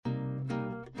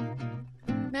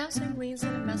Mouse and weens,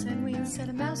 and a mouse and weens, and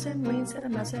a mouse and weens, and a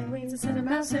mouse and weens, and a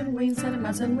mouse and weens, and a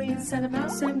mouse and weens, and a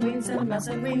mouse and weens, and a mouse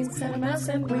and weens, and a mouse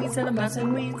and weens, and a mouse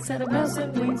and weens, and a mouse and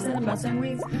weens, and a mouse and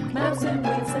weens, mouse and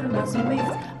weens, and a mouse and weens, mouse and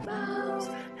weens.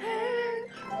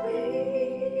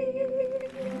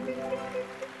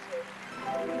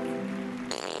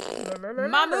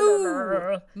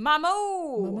 Mamoo!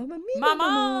 Mamoo!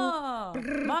 Mama!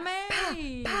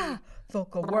 Mommy!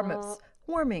 Vocal warm-ups.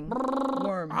 Warming.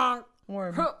 Warm. All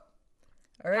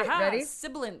right, Aha, ready?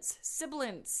 Sibilance.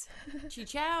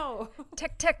 Chi-chow.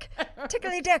 Tech.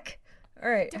 Tickly dick. All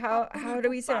right, how do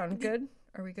we sound? Good?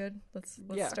 Are we good? Let's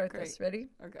start great. this. Ready?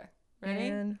 Okay. Ready?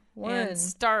 And one. And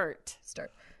start.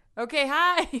 Okay,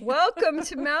 hi. Welcome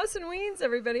to Mouse and Weens,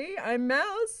 everybody. I'm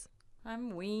Mouse.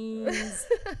 I'm Weens.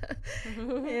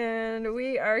 And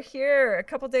we are here a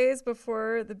couple days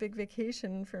before the big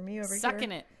vacation for me over here.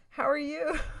 Sucking it. How are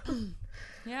you?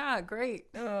 Yeah, great.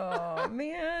 Oh,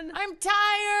 man. I'm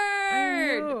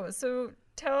I tired. know. So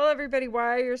tell everybody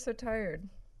why you're so tired.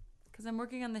 Because I'm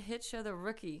working on the hit show, The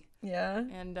Rookie. Yeah?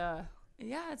 And,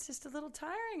 yeah, it's just a little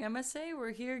tiring, I must say.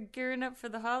 We're here gearing up for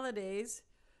the holidays.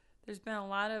 There's been a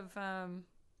lot of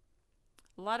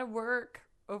work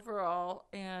overall,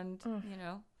 and, you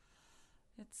know,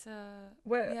 it's,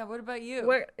 what about you?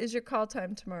 What is your call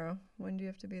time tomorrow? When do you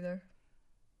have to be there?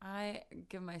 I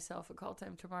give myself a call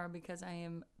time tomorrow because I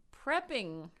am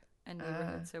prepping a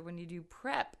neighborhood. So when you do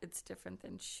prep, it's different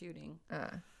than shooting.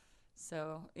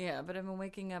 So, yeah, but I've been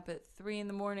waking up at 3 in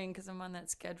the morning because I'm on that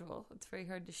schedule. It's very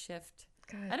hard to shift.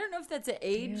 God, I don't know if that's an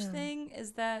age thing.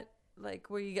 Is that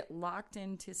like where you get locked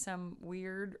into some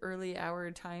weird early hour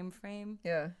time frame?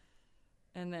 Yeah.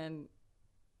 And then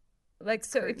like,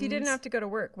 so if you didn't curtains. have to go to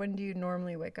work, when do you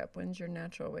normally wake up? When's your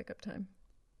natural wake up time?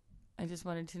 I just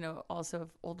wanted to know also if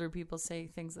older people say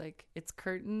things like, it's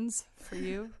curtains for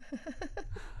you.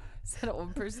 Is that an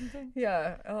old person thing?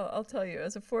 Yeah, I'll tell you.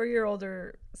 As a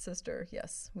 4-year-older sister,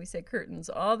 yes, we say curtains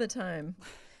all the time.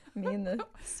 Me and the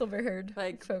silver-haired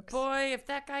Like, folks. boy, if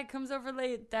that guy comes over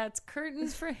late, that's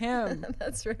curtains for him.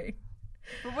 That's right.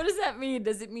 But what does that mean?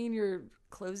 Does it mean you're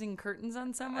closing curtains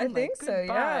on someone? I think so, yeah.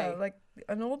 goodbye. Like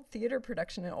an old theater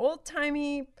production, an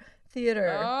old-timey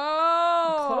theater.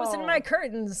 Oh! Closing my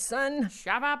curtains, son.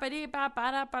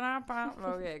 Shabba-ba-dee-ba-ba-da-ba-da-ba.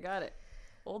 Okay, got it.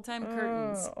 Old-time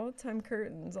curtains. Oh, old-time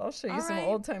curtains. I'll show you All some right.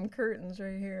 old-time curtains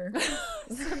right here.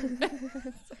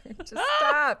 Just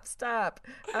stop.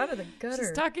 Out of the gutter.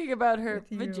 She's talking about her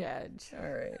with you. vajaj. All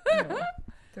right. No,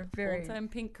 they're very Old-time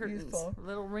pink curtains. youthful.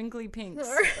 Little wrinkly pinks.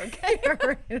 All right. Okay. All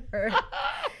right.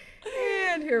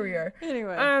 And here we are.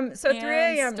 Anyway. So 3 and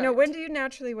a.m. No, start. when do you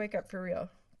naturally wake up for real?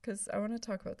 Because I want to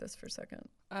talk about this for a second.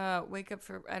 Wake up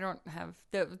for, I don't have,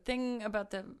 the thing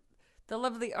about the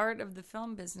lovely art of the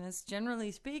film business, generally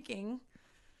speaking,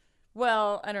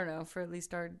 well, I don't know, for at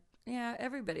least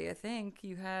everybody, I think,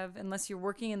 you have, unless you're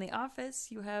working in the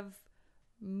office, you have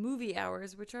movie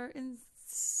hours, which are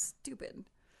stupid.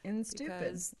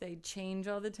 Because they change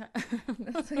all the time.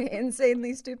 That's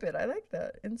insanely stupid. I like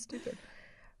that. Stupid.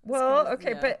 Well,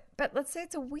 okay, yeah. but let's say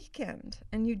it's a weekend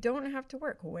and you don't have to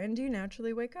work. When do you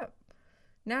naturally wake up?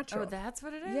 Natural. Oh, that's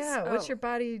what it is? Yeah. What's your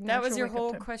body? That was natural your wake-up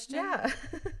whole time? question? Yeah.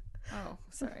 Oh,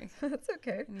 sorry. That's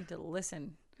okay. I need to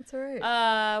listen. That's all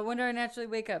right. When do I naturally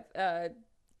wake up?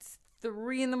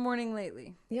 3 in the morning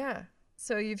lately. Yeah.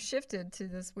 So you've shifted to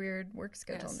this weird work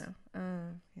schedule Yes. now.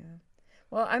 Yeah.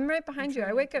 Well, I'm right behind you.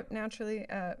 I wake up naturally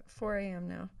at 4 a.m.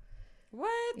 now.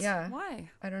 What? Yeah. Why?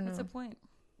 I don't know. What's the point?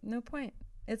 No point.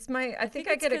 It's I think think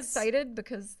I it's get 'cause excited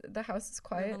because the house is You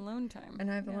quiet have alone time. and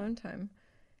I have Yeah. alone time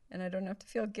and I don't have to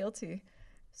feel guilty.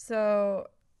 So,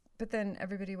 but then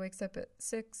everybody wakes up at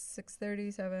 6,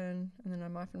 6:30, 7, and then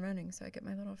I'm off and running. So I get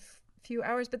my little few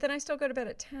hours, but then I still go to bed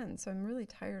at 10. So I'm really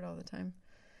tired all the time.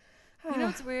 You know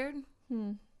what's weird?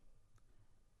 Hmm.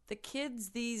 The kids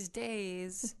these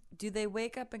days, do they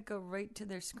wake up and go right to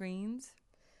their screens?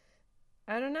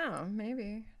 I don't know.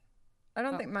 Maybe. I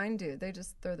don't Oh. think mine do. They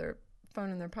just throw their phone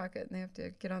in their pocket and they have to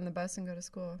get on the bus and go to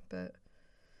school. But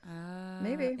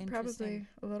maybe, Interesting. probably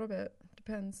a little bit.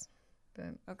 Depends.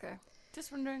 But Okay. Just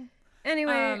wondering.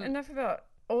 anyway, enough about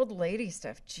old lady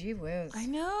stuff. Gee whiz. I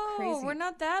know. Crazy. We're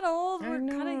not that old. I We're kind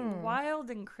know. of wild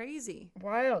and crazy.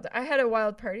 Wild. I had a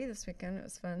wild party this weekend. It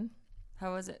was fun.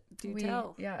 How was it? Do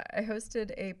tell. Yeah, I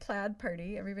hosted a plaid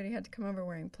party. Everybody had to come over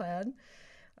wearing plaid,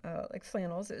 like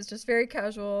flannels. It was just very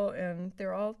casual, and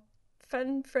they're all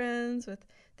fun friends.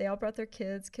 They all brought their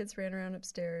kids. Kids ran around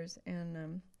upstairs,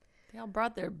 and They all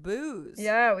brought their booze.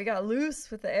 yeah, we got loose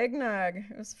with the eggnog.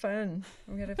 It was fun.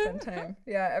 We had a fun time.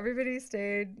 Yeah, everybody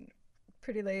stayed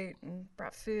pretty late and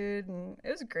brought food, and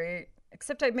it was great.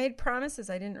 Except I made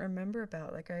promises I didn't remember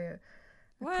about. Like I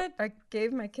What? I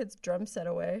gave my kid's drum set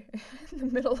away in the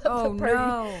middle of Oh, the party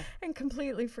no. and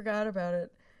completely forgot about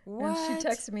it. What? And she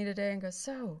texted me today and goes,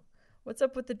 "So, what's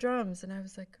up with the drums?" And I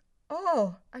was like,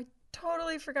 "Oh, I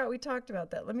totally forgot we talked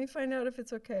about that. Let me find out if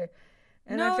it's okay."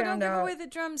 And no, I don't found give out, away the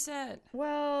drum set.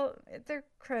 well, they're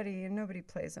cruddy and nobody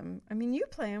plays them. I mean, you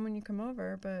play them when you come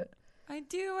over, but I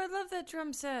do. I love that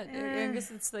drum set. I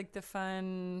guess it's like the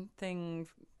fun thing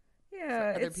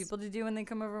yeah, for other it's, people to do when they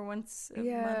come over once a month.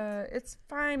 yeah, it's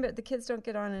fine, but the kids don't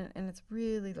get on it, and it's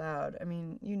really loud. I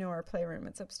mean, you know our playroom,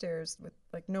 it's upstairs with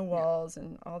like no walls,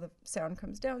 and all the sound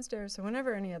comes downstairs. So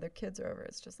whenever any other kids are over,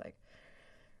 it's just like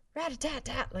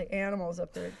rat-a-tat-tat, like animals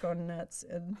up there going nuts.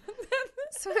 And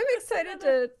so I'm excited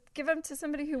to give them to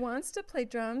somebody who wants to play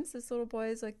drums. This little boy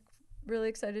is like really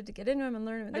excited to get into them and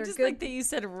learn them. I They're just good. like that you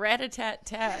said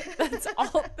rat-a-tat-tat. That's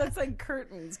all. That's like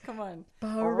curtains. Come on.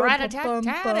 Ba-rum-pum-pum.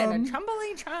 Rat-a-tat-tat and a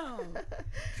chumbly chum.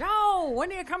 Joe,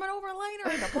 when are you coming over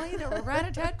later to play the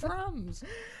rat-a-tat drums?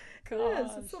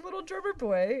 Yes, it's a little drummer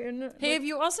boy. And Hey, have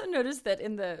you also noticed that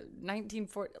in the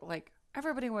 1940s, like,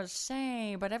 everybody was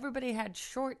same, but everybody had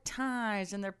short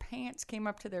ties and their pants came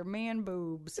up to their man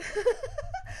boobs.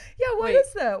 yeah, what Wait.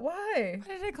 is that? Why?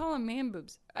 Why did I call them man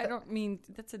boobs? I don't mean,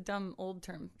 that's a dumb old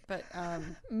term, but,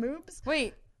 Moobs?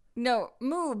 wait, no,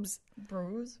 moobs.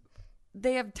 Bruise?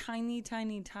 They have tiny,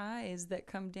 tiny ties that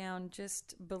come down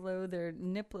just below their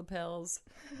nip lapels,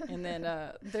 and then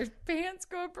their pants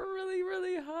go up really,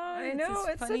 really high. I know, this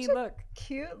it's funny such a look.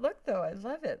 cute look, though. I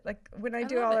love it. Like when I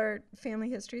do love all it. our family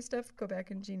history stuff, go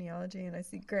back in genealogy, and I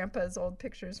see Grandpa's old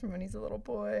pictures from when he's a little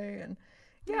boy, and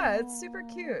yeah, it's super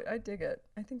cute. I dig it.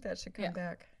 I think that should come Yeah.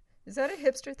 back. Is that a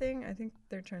hipster thing? I think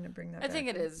they're trying to bring that I back. think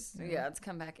it is. Yeah, it's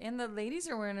come back, and the ladies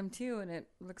are wearing them too, and it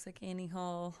looks like Annie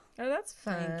Hall, Oh, that's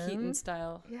Diane fun. Keaton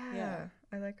style. Yeah,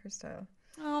 I like her style.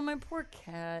 Oh, my poor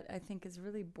cat. I think is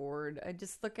really bored. I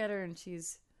just look at her and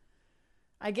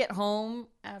I get home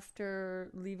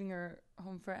after leaving her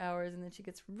home for hours, and then she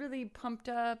gets really pumped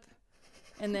up,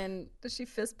 and then Does she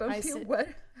fist bump I you? sit- What?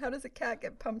 How does a cat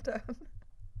get pumped up?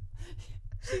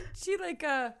 she like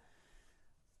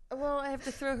well, I have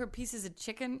to throw her pieces of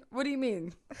chicken. What do you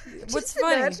mean? What's Just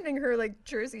funny? imagining her like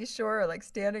Jersey Shore, like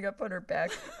standing up on her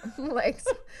back legs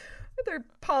with her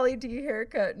Polly D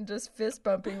haircut and just fist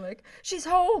bumping, like she's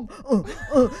home,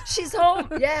 she's home,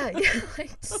 yeah,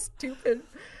 like stupid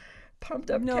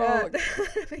pumped up No. cat,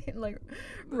 I mean, like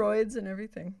roids and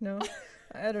everything. No,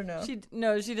 I don't know. She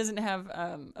doesn't have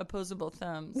opposable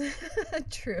thumbs.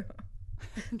 True.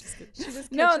 I'm just kidding. She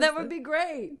just No, catches that the- would be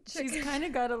great. She's kind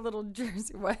of got a little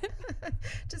Jersey. What?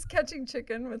 just catching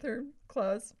chicken with her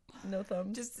claws, no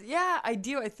thumbs. Just yeah, I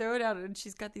do. I throw it out, and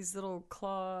she's got these little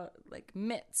claw like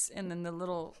mitts, and then the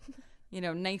little,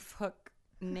 knife hook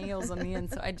nails on the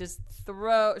end. So I just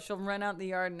throw. She'll run out in the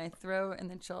yard, and I throw, and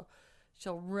then she'll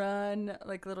run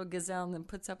like a little gazelle, and then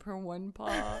puts up her one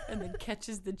paw, and then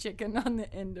catches the chicken on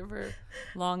the end of her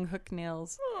long hook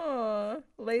nails, Aw,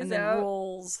 lays and then out.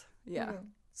 rolls. Yeah,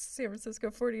 San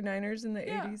Francisco 49ers in the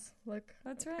Yeah. 80s. Look,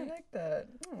 that's I right. like that.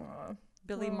 Aw.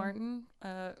 Billy Well, Martin,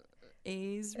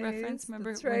 A's reference. Remember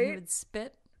that's when he right. would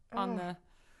spit on Oh. the?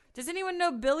 Does anyone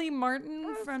know Billy Martin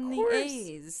Of from the course.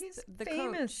 A's? He's the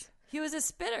famous. coach. He was a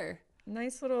spitter.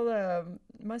 Nice little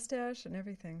mustache and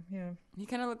everything. Yeah. He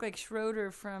kind of looked like Schroeder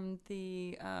from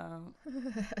the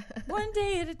One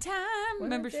Day at a Time. One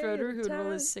Remember Day at Schroeder a who would roll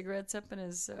Time. his cigarettes up in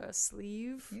his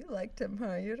sleeve? You liked him,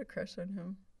 huh? You had a crush on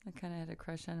him. I kind of had a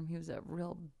crush on him. He was a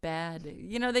real bad.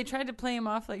 They tried to play him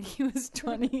off like he was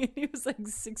 20 and he was like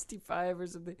 65 or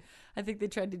something. I think they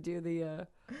tried to do the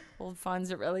old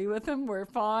Fonzarelli with him, where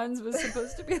Fonz was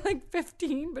supposed to be like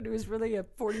 15, but he was really a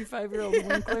 45-year-old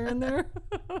Winkler in there.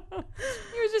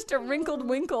 He was just a wrinkled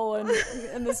Winkle and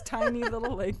this tiny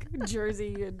little like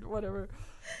Jersey and whatever.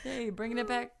 Hey, bringing it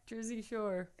back, Jersey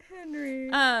Shore.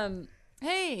 Henry.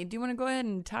 Hey, do you want to go ahead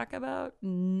and talk about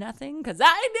nothing? Because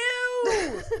I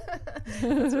do.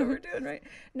 That's what we're doing, right?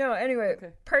 No, anyway,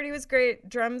 Okay. party was great.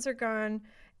 Drums are gone.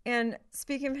 And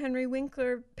speaking of Henry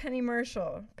Winkler, Penny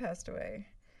Marshall passed away.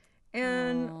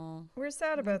 And Oh, we're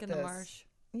sad about Link in this. the marsh.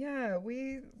 Yeah,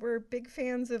 we were big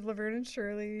fans of Laverne and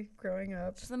Shirley growing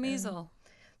up. Schlemizel.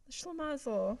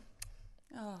 Schlemazel.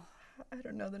 Oh, I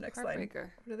don't know the next line. heartbreaker.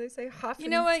 What do they say? Hoffen. You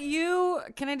know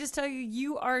what? Can I just tell you,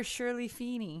 you are Shirley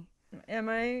Feeney. Am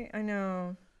I? I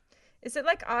know. Is it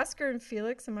like Oscar and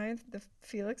Felix? Am I the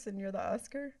Felix and you're the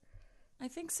Oscar? I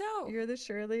think so. You're the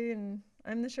Shirley and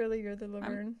I'm the Shirley, you're the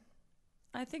Laverne.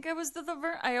 I think I was the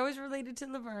Laverne. I always related to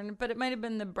Laverne, but it might have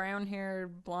been the brown hair,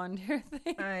 blonde hair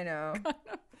thing. I know. Like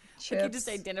Chips. you just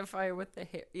identify with the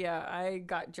hair. Yeah, I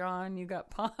got John, you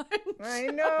got Punch. I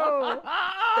know.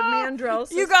 The Mandrell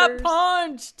sisters. You got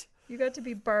punched. You got to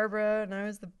be Barbara, and I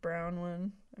was the brown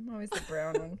one. I'm always the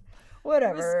brown one.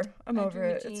 Whatever. I'm over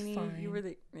it. It's fine. You were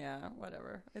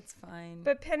whatever. It's fine.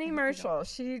 But Penny Marshall,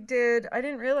 she did, I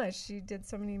didn't realize she did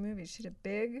so many movies. She did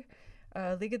Big,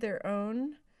 League of Their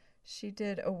Own. She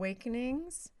did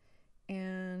Awakenings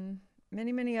and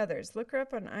many, many others. Look her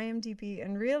up on IMDb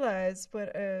and realize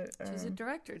what a... She's a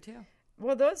director, too.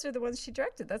 Well, those are the ones she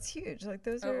directed. That's huge. Like,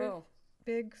 those are Oh.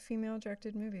 big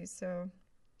female-directed movies. So,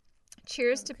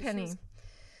 cheers to Penny.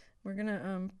 We're going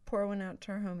to pour one out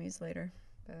to our homies later.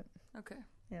 But Okay.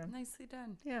 yeah. Nicely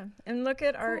done. Yeah. And look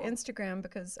at our Cool. Instagram,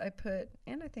 because I put,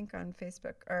 and I think on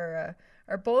Facebook, our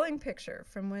bowling picture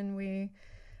from when we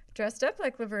dressed up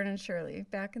like Laverne and Shirley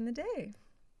back in the day.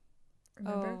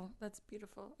 Remember? Oh, that's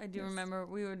beautiful. I do Yes. remember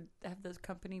we would have those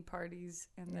company parties,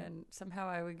 and then somehow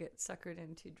I would get suckered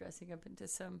into dressing up into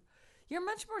some. You're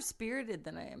much more spirited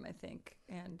than I am, I think.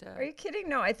 And Are you kidding?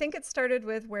 No, I think it started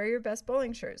with wear your best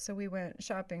bowling shirt. So we went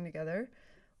shopping together,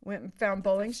 went and found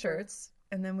bowling store. shirts,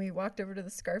 and then we walked over to the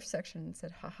scarf section and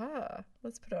said, haha,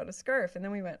 let's put on a scarf. And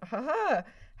then we went, haha,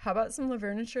 how about some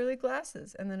Laverne and Shirley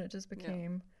glasses? And then it just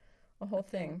became a whole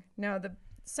thing. Now, the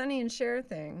Sonny and Cher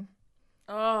thing,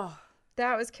 oh,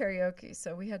 that was karaoke.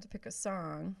 So we had to pick a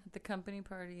song. at the company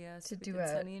party, yes, To we duet.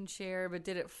 did Sonny and Cher, but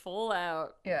did it full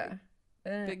out. Yeah.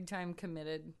 like, big time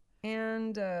committed.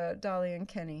 And Dolly and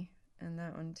Kenny, and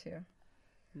that one too.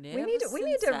 Never need to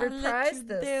since I let reprise you,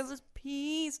 this. There was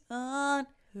peace on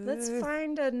Let's earth.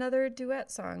 find another duet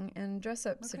song and dress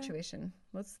up situation.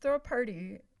 Let's throw a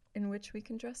party in which we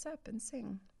can dress up and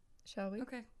sing, shall we?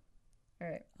 Okay. All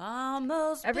right.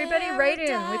 Almost Everybody write in with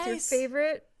your paradise.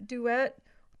 favorite duet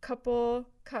couple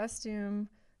costume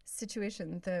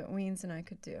situation that Weens and I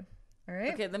could do. All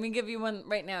right? Okay, let me give you one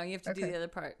right now. You have to do Okay. the other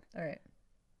part. All right.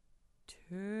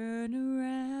 Turn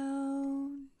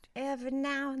around. Every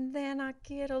now and then I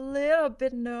get a little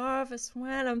bit nervous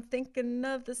when I'm thinking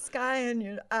of the sky in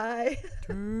your eye.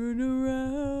 Turn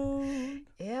around.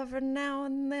 Every now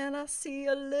and then I see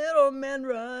a little man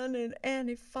running and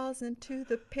he falls into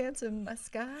the pants in my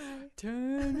sky.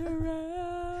 Turn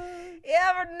around.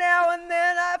 Every now and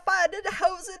then I find a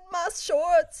hose in my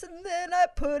shorts and then I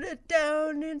put it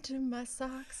down into my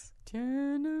socks.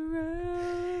 Turn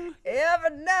around.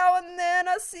 Every now and then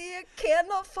I see a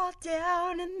candle fall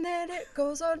down and then it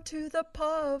goes onto the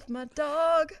paw of my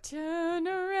dog. Turn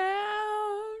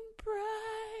around,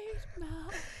 bright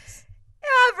mouse.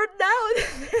 Every now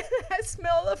and then I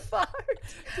smell a fart.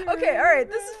 Okay, all right,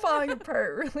 this is falling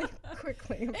apart really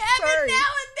quickly. I'm sorry. Every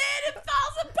now and then it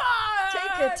falls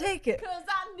apart. Take it. Cause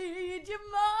I need you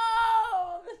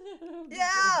more.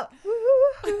 Yeah.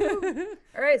 Woo-hoo.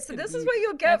 All right, so this is what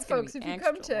you'll get, That's gonna folks, be if you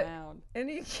come extra to loud.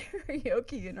 any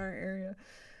karaoke in our area.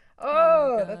 my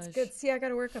Oh, that's gosh. good. See, I got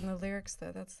to work on the lyrics,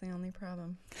 though. That's the only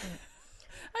problem.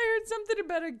 I heard something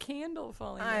about a candle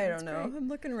falling down. I It's don't know. great. I'm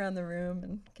looking around the room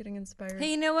and getting inspired.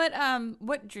 Hey, you know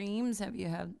what dreams have you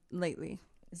had lately?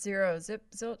 Zero, zip,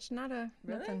 zilch, nada.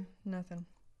 Really? Nothing.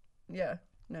 Yeah,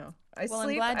 no. I Well,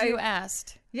 sleep. I'm glad you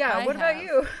asked. Yeah, I what about have.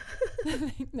 you?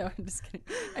 No, I'm just kidding.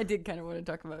 I did kind of want to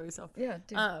talk about myself. Yeah,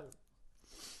 dude.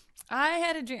 I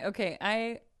had a dream. Okay,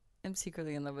 I am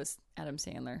secretly in love with Adam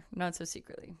Sandler. Not so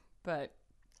secretly, but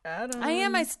Adam. I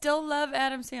am. I still love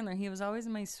Adam Sandler. He was always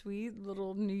my sweet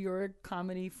little New York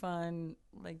comedy fun,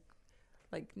 like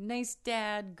nice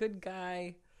dad, good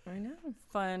guy, I know.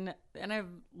 fun, and I've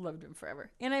loved him forever.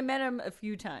 And I met him a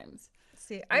few times.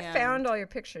 See, I And- found all your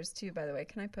pictures, too, by the way.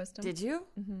 Can I post them? Did you?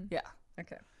 Mm-hmm. Yeah.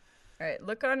 Okay. All right.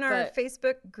 Look on our But-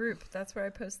 Facebook group. That's where I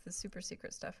post the super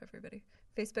secret stuff, everybody.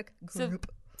 Facebook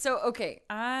group. So, okay,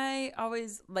 I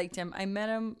always liked him. I met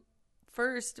him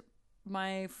first.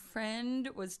 My friend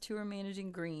was tour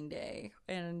managing Green Day,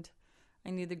 and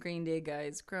I knew the Green Day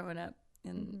guys growing up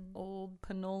in old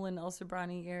Panola, El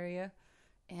Sobrani area,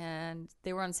 and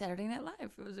they were on Saturday Night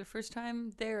Live. It was their first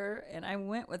time there, and I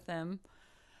went with them,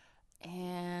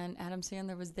 and Adam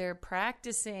Sandler was there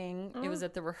practicing. It was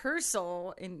at the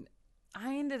rehearsal, and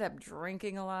I ended up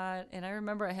drinking a lot, and I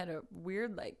remember I had a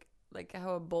weird, like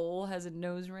how a bowl has a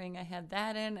nose ring. I had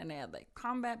that in, and I had like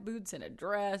combat boots and a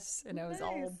dress, and I was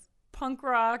all Nice. punk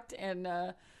rocked, and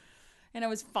I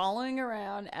was following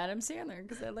around Adam Sandler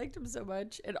because I liked him so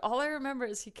much. And all I remember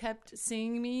is he kept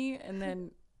seeing me and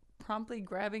then promptly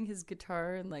grabbing his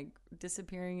guitar and like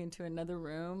disappearing into another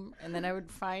room. And then I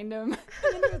would find him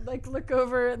and then I would like look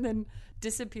over and then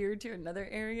disappear to another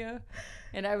area.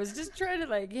 And I was just trying to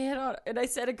like hit on, and I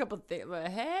said a couple things like,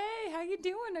 hey, how you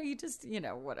doing? Are you just,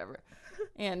 whatever.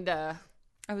 And I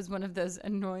was one of those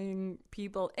annoying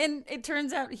people. And it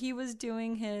turns out he was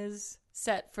doing his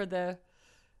set for the,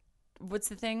 what's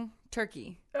the thing?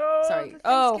 Turkey. Oh, Sorry. the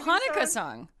Oh, Thanksgiving Hanukkah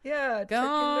song. Yeah.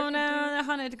 Going on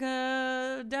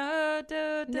Hanukkah. Da,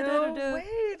 da, da, No da, da. way.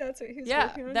 That's what he was Yeah,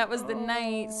 working on. that was the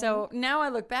night. Oh. So now I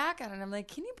look back at it and I'm like,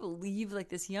 can you believe like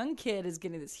this young kid is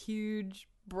getting this huge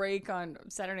break on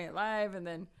Saturday Night Live, and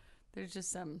then there's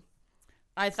just some.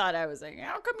 I thought I was like,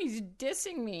 how come he's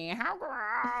dissing me? How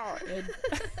and,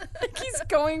 like he's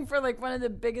going for like one of the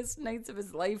biggest nights of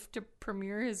his life to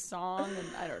premiere his song, and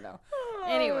I don't know.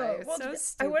 Anyway, well, so I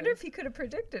stupid. wonder if he could have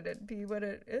predicted it'd be what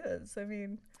it is. I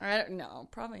mean, I don't know,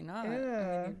 probably not. I mean,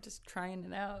 Yeah. you're just trying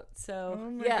it out. So Oh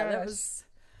my yeah, that gosh. was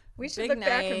we should big look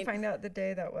back and night. find out the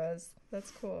day that was.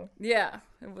 That's cool. Yeah,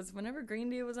 it was whenever Green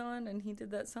Day was on, and he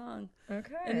did that song.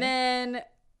 Okay. And then,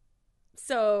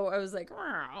 so I was like,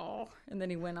 wow. And then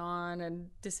he went on and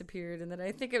disappeared. And then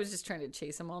I think I was just trying to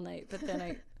chase him all night. But then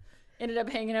I ended up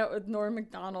hanging out with Norm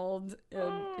Macdonald,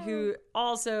 who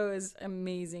also is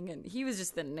amazing. And he was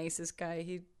just the nicest guy.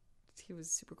 He was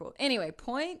super cool. Anyway,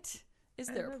 point. Is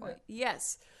there a point?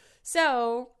 Yes.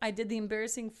 So I did the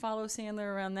embarrassing follow Sandler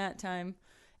around that time.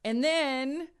 And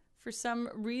then, for some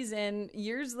reason,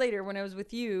 years later, when I was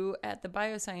with you at the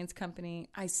bioscience company,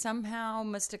 I somehow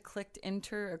must have clicked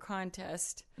enter a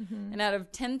contest. Mm-hmm. And out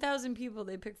of 10,000 people,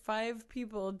 they picked 5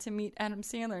 people to meet Adam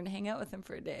Sandler and hang out with him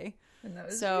for a day. And that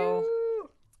was So you.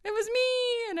 it was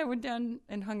me. And I went down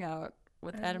and hung out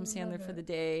with Adam love Sandler for it. the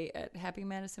day at Happy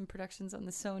Madison Productions on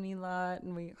the Sony lot.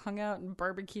 And we hung out and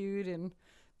barbecued and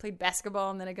played basketball.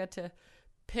 And then I got to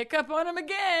pick up on him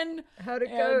again. How'd it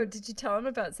go? Did you tell him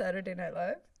about Saturday Night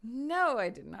Live? No, I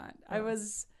did not. I'm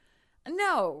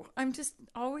just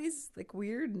always like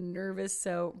weird and nervous.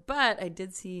 So, but I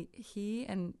did see he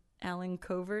and Alan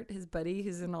Covert, his buddy,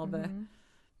 who's in all the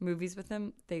movies with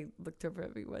him. They looked over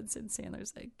at me once, and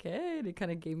Sandler's like, "Hey," and he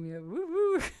kind of gave me a woo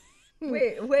woo.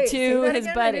 Wait. To say that his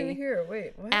again? buddy. I didn't hear.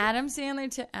 Wait, what? Adam Sandler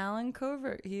to Alan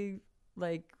Covert. He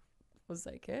was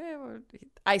like, "Hey,"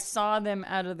 I saw them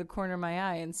out of the corner of my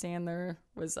eye, and Sandler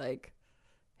was like,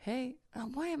 "Hey,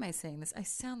 why am I saying this? I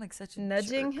sound like such a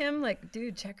Nudging jerk." him, like,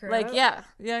 dude, check her Like, out. yeah.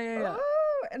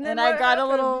 Oh, and then And I what got a happened?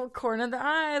 little corner of the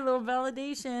eye, a little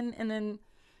validation, and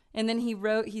then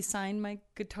he signed my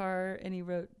guitar, and he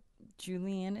wrote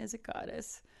Julianne is a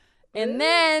goddess. And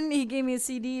then he gave me a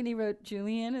CD and he wrote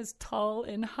Julianne is tall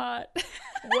and hot.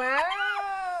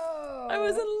 Wow. I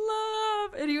was in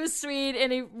love, and he was sweet,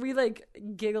 and we like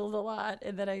giggled a lot,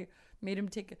 and then I made him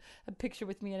take a picture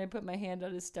with me, and I put my hand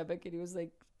on his stomach, and he was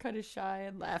like kind of shy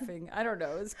and laughing. I don't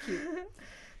know, it was cute.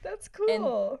 That's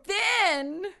cool.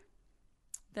 And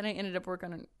then I ended up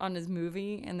working on his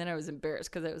movie, and then I was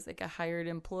embarrassed because I was like a hired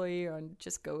employee on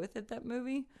Just Go With It, that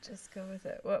movie. Just go with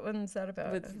it. What one's that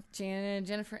about? With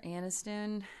Jennifer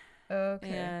Aniston. Okay.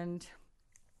 And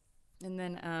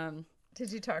then,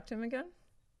 Did you talk to him again?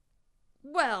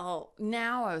 well,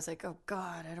 now I was like, oh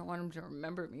God, I don't want him to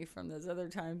remember me from those other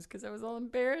times because I was all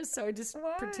embarrassed. So I just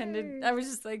pretended, Why? I was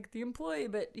just like the employee,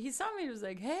 but he saw me, he was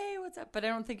like, hey, what's up? But I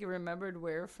don't think he remembered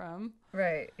where from.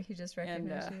 Right. He just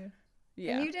recognized you.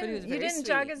 Yeah. And you but he was didn't. You very didn't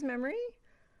jog sweet. his memory.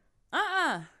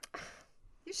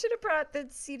 You should have brought the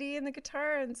CD and the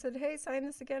guitar and said, "Hey, sign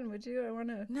this again, would you? I want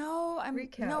to." No,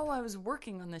 Recap. No, I was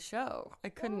working on the show. I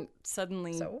couldn't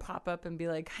suddenly so? pop up and be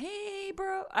like, "Hey,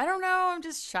 bro." I don't know. I'm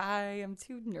just shy. I'm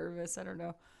too nervous. I don't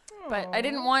know. But I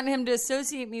didn't want him to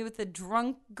associate me with the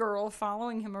drunk girl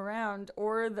following him around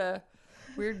or the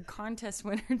weird contest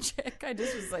winner chick. I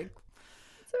just was like,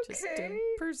 It's just okay.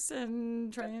 a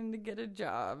person trying to get a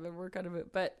job and work out of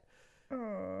it. But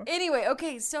Aw. anyway,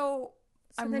 okay, so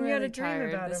I'm then you had really a dream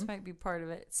tired. about This him. might be part of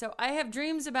it. So I have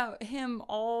dreams about him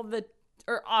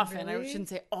often. I Really? shouldn't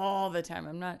say all the time.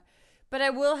 I'm not, but I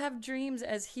will have dreams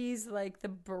as he's like the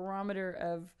barometer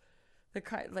of the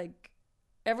like.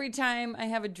 Every time I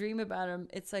have a dream about him,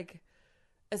 it's like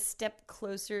a step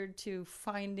closer to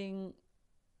finding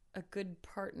a good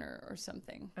partner or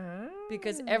something. Oh.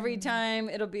 Because every time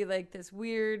it'll be like this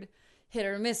weird hit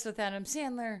or miss with Adam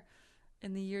Sandler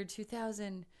in the year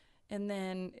 2000. And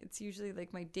then it's usually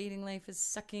like my dating life is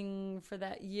sucking for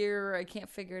that year. Or I can't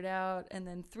figure it out. And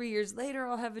then 3 years later,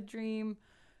 I'll have a dream.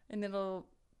 And it'll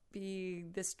be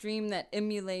this dream that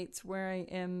emulates where I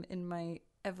am in my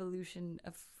evolution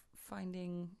of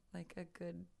finding like a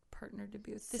good partner to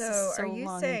be with. This So, is so are you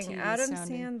long and saying tedious Adam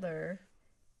sounding. Sandler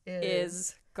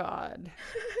Is God.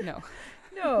 No.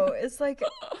 No, it's like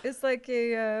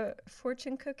a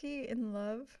fortune cookie in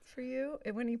love for you.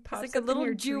 And when he pops He's like a up in little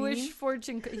your Jewish dream,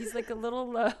 fortune. He's like a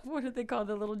little, what do they call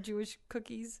the little Jewish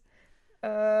cookies?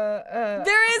 there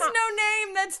There is no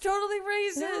name. That's totally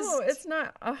racist. No, it's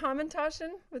not a hamantashen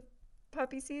with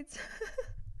poppy seeds.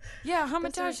 Yeah, Those are-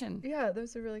 Hamantashen. Yeah,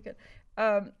 those are really good.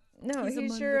 No, he's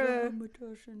a your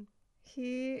Hamantashen.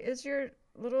 He is your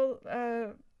little,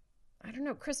 I don't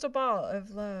know, crystal ball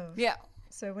of love. Yeah.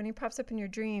 So when he pops up in your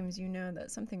dreams, you know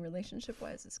that something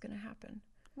relationship-wise is going to happen.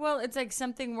 Well, it's like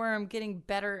something where I'm getting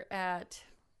better at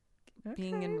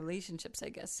being in Okay. relationships, I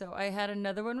guess. So I had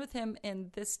another one with him,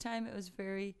 and this time it was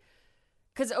very...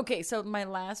 Because, okay, so my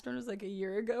last one was like a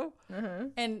year ago,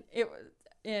 and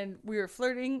we were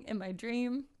flirting in my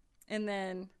dream, and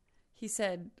then he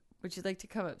said, would you like to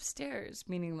come upstairs?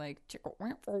 Meaning like...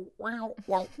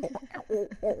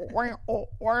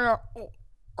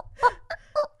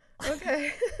 Okay.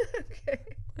 Okay.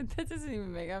 That doesn't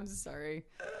even make... I'm sorry.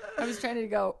 I was trying to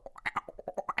go...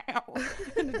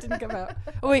 and it didn't come out.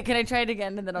 Oh, wait, can I try it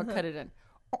again? And then I'll cut it in.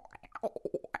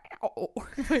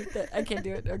 Wait, I can't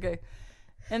do it. Okay.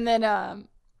 And then, and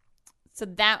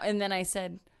then I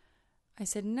said,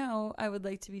 no, I would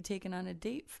like to be taken on a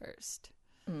date first.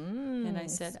 And I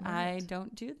said, smart. I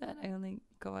don't do that. I only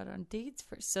go out on dates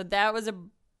first. So that was a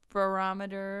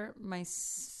barometer, my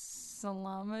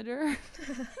salometer.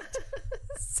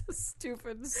 So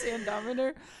stupid,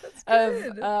 sandometer.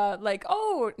 good. Of like,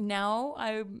 oh, now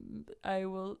I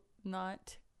will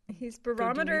not. He's do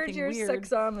barometered anything your weird.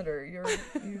 sexometer.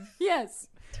 You've Yes.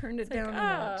 turned it It's like, down a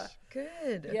notch.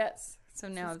 Good. Yes. So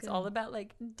now is it's good. all about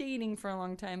like dating for a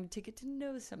long time to get to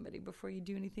know somebody before you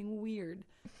do anything weird.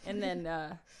 And then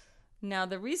now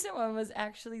the recent one was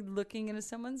actually looking into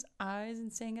someone's eyes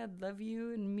and saying I love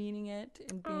you and meaning it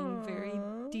and being very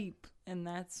Aw. deep. And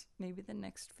that's maybe the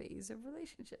next phase of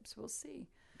relationships. We'll see.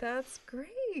 That's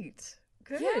great.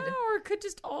 Good. Yeah, or it could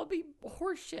just all be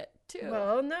horseshit too.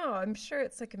 Well, no, I'm sure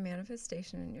it's like a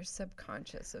manifestation in your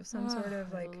subconscious of some sort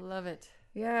of like, I love it.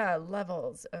 yeah,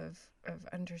 levels of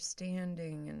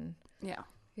understanding and Yeah.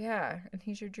 and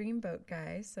he's your dreamboat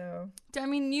guy, so I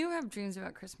mean, you have dreams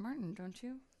about Chris Martin, don't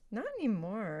you? not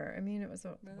anymore. I mean, it was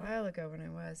a Really? while ago when I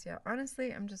was. Yeah,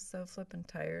 honestly, I'm just so flippin'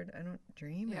 tired. I don't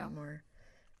dream Yeah. anymore.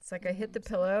 It's like I hit the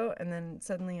pillow and then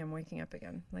suddenly I'm waking up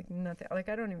again. Like nothing. Like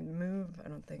I don't even move, I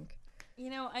don't think. You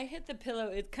know, I hit the pillow.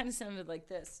 It kind of sounded like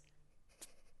this.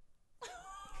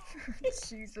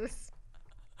 Jesus.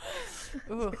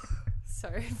 Ooh,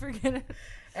 sorry, forget it.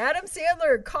 Adam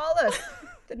Sandler, call us.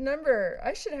 The number.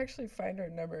 I should actually find our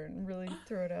number and really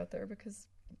throw it out there because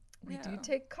we do Yeah.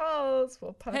 take calls.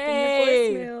 We'll pop Hey!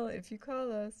 in your voicemail if you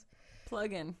call us.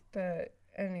 Plug in. But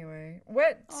anyway,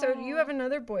 what? So you Aw. have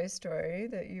another boy story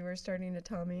that you were starting to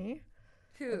tell me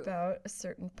Who? about a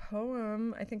certain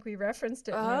poem. I think we referenced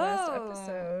it in our last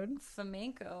episode.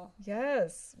 Flamenco.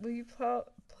 Yes. Will you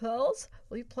please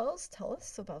tell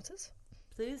us about it?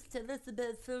 Please tell us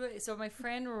about Flamenco. So my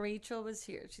friend Rachel was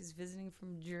here. She's visiting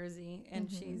from Jersey, and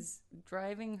she's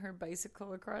driving her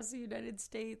bicycle across the United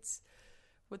States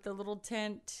with a little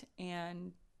tent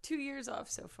and 2 years off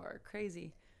so far.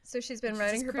 Crazy. So she's been She's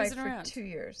riding just her bike cruising for around. 2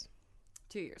 years.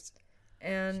 2 years. She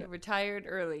And retired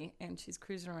early, and she's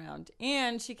cruising around.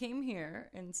 And she came here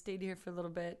and stayed here for a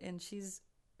little bit, and she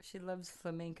loves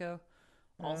flamenco.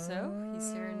 Also, he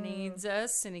serenades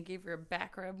us, and he gave her a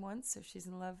back rub once, so she's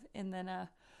in love. And then,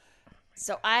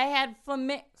 so I had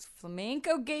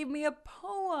flamenco gave me a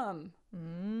poem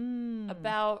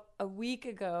about a week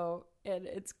ago, and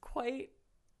it's quite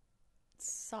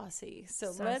saucy.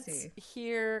 So let's Saucy.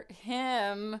 hear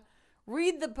him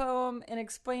read the poem and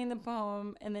explain the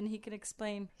poem, and then he can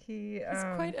explain. he He's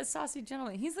quite a saucy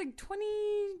gentleman. He's like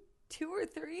 22 or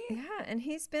 3. yeah, and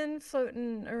he's been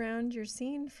floating around your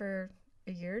scene for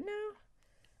a year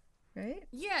now, right?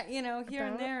 Yeah, you know, here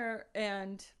and About?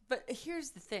 there. But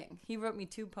here's the thing. He wrote me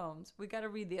 2 poems. We got to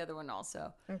read the other one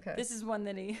also. Okay. This is one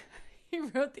that he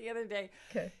wrote the other day.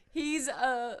 Okay. He's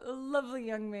a lovely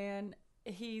young man.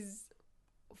 He's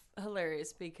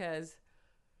hilarious because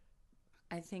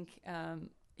I think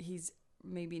he's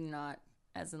maybe not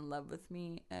as in love with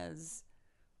me as...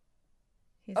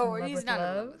 He's in love he's with not in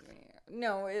love. love with me.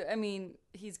 No, I mean,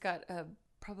 he's got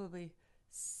probably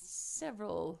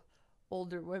several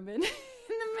older women in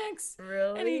the mix.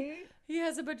 Really? And he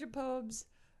has a bunch of poems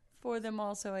for them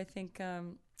also, I think,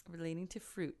 relating to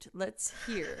fruit. Let's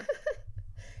hear.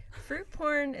 Fruit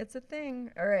porn, it's a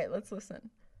thing. All right, let's listen.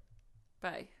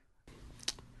 Bye.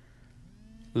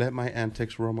 Let my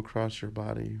antics roam across your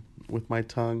body. With my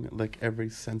tongue, lick every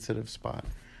sensitive spot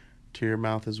till your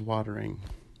mouth is watering.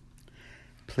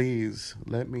 Please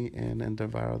let me in and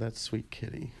devour that sweet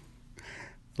kitty.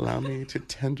 Allow me to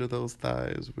tender those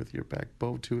thighs with your back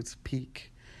bow to its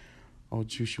peak. I'll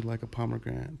juice you like a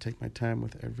pomegranate. Take my time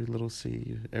with every little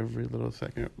seed, every little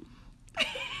second.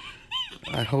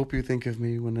 I hope you think of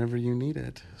me whenever you need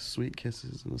it. Sweet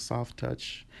kisses and a soft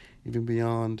touch, even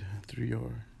beyond to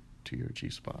your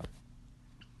G-spot.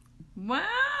 Wow.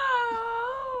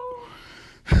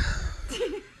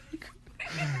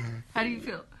 How do you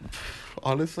feel?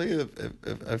 Honestly,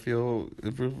 if I feel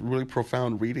really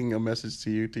profound reading a message to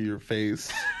you to your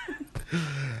face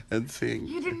and seeing.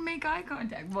 You didn't make eye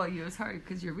contact. Well, it was hard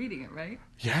because you're reading it, right?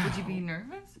 Yeah. Would you be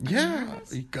nervous? Are you Yeah.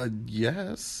 nervous?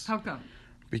 Yes. How come?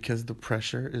 Because the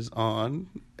pressure is on,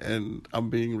 and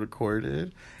I'm being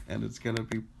recorded, and it's gonna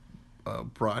be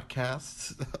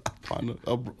broadcast upon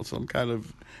some kind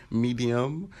of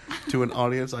medium to an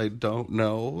audience I don't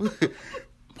know.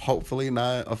 Hopefully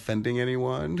not offending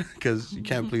anyone, because you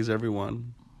can't please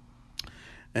everyone.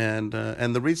 And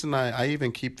the reason I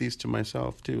even keep these to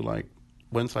myself too, like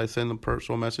once I send a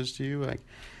personal message to you, like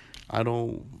I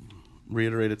don't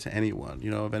reiterate it to anyone.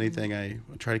 If anything, I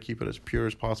try to keep it as pure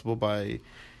as possible by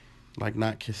like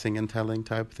not kissing and telling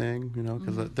type thing,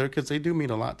 because they do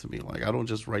mean a lot to me. Like I don't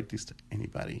just write these to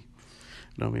anybody.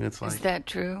 I mean, it's like. Is that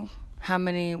true? How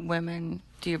many women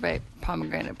do you write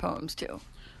pomegranate poems to?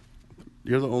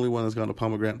 You're the only one that's got a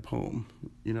pomegranate poem.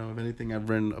 If anything, I've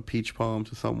written a peach poem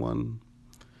to someone,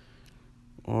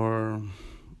 or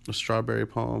a strawberry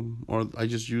poem, or I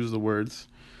just use the words,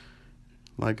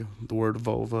 like the word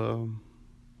vulva,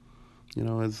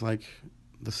 it's like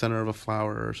the center of a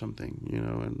flower or something,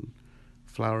 and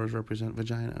flowers represent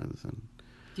vaginas. And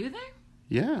Do they?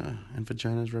 yeah, and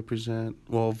vaginas represent,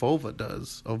 well, a vulva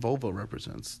does. A vulva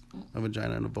represents a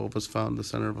vagina, and a vulva is found in the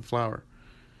center of a flower.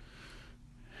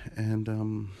 And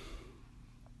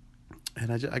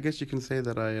I guess you can say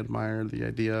that I admire the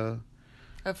idea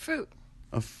Of fruit.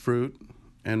 of fruit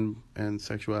and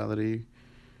sexuality,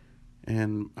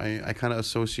 and I kind of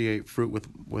associate fruit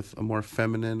with a more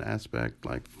feminine aspect,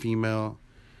 like female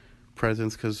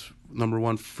presence, because number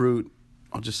one, fruit,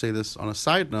 I'll just say this on a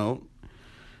side note,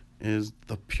 is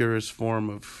the purest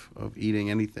form of eating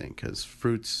anything, because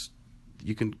fruits,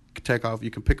 you can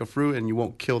pick a fruit and you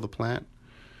won't kill the plant.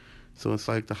 So it's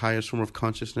like the highest form of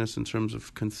consciousness in terms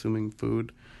of consuming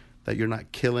food, that you're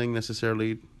not killing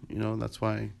necessarily. That's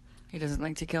why. He doesn't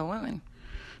like to kill women.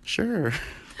 Sure.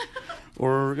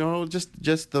 Or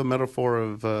just the metaphor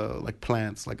of like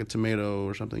plants, like a tomato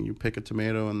or something. You pick a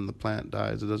tomato and the plant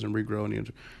dies; it doesn't regrow, and you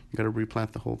got to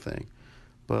replant the whole thing.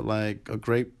 But like a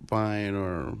grapevine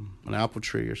or an apple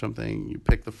tree or something, you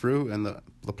pick the fruit and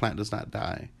the plant does not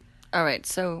die. All right,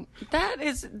 so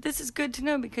this is good to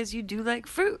know because you do like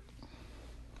fruit.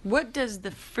 What does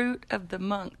the fruit of the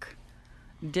monk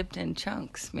dipped in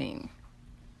chunks mean?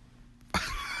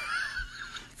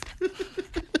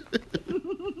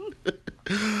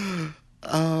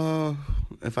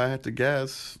 If I had to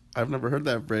guess, I've never heard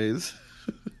that phrase.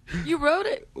 You wrote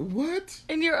it What?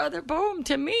 in your other poem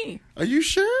to me. Are you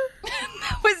sure?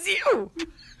 That was you.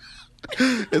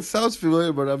 It sounds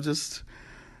familiar, but I'm just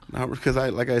not, because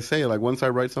once I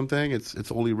write something,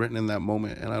 it's only written in that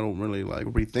moment, and I don't really like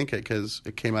rethink it because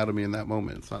it came out of me in that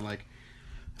moment. It's not like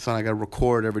I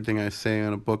record everything I say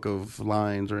in a book of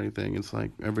lines or anything. It's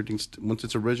like everything's, once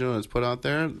it's original and it's put out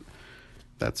there,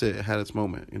 that's it. It had its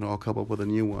moment. I'll come up with a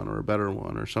new one or a better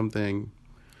one or something.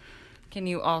 Can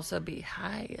you also be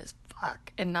high as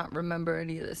fuck and not remember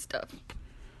any of this stuff?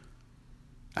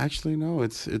 Actually, no.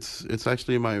 It's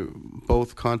actually my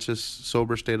both conscious,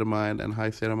 sober state of mind and high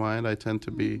state of mind. I tend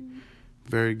to be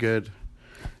very good,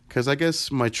 because I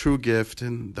guess my true gift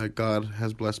and that God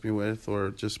has blessed me with,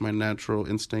 or just my natural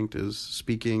instinct, is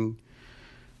speaking.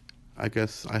 I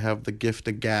guess I have the gift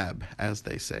of gab, as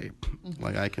they say. Mm-hmm.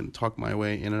 Like I can talk my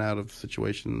way in and out of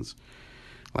situations,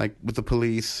 like with the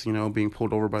police. Being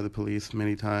pulled over by the police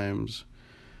many times.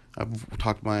 I've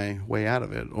talked my way out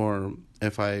of it. Or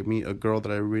if I meet a girl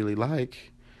that I really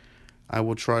like, I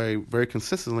will try very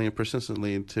consistently and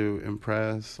persistently to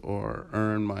impress or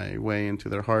earn my way into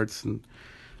their hearts.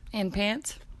 And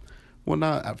pants? Well,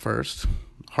 not at first.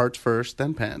 Hearts first,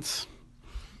 then pants.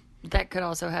 That could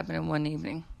also happen in one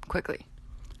evening, quickly.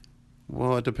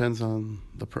 Well, it depends on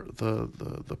the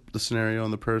scenario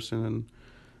and the person and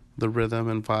the rhythm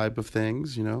and vibe of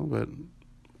things, But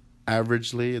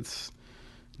averagely, it's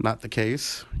not the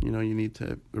case. You need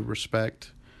to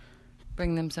respect.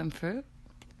 Bring them some fruit?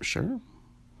 Sure.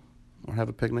 Or have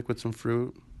a picnic with some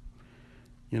fruit,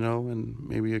 and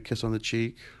maybe a kiss on the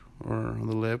cheek or on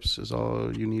the lips is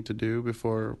all you need to do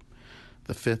before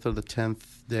the 5th or the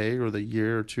 10th day or the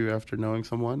year or two after knowing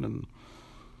someone,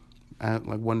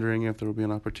 and wondering if there will be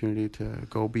an opportunity to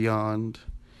go beyond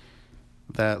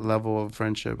that level of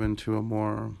friendship into a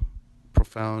more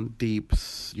profound, deep,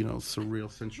 surreal,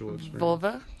 sensual experience.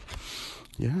 Vulva?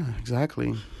 Yeah,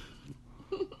 exactly.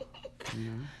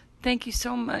 Thank you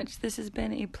so much. This has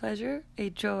been a pleasure, a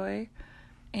joy,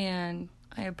 and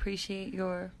I appreciate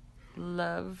your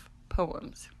love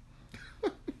poems.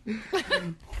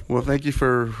 Well, thank you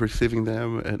for receiving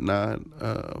them and not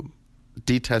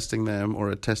detesting them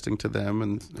or attesting to them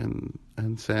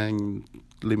and saying,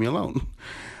 leave me alone.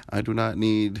 I do not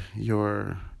need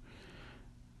your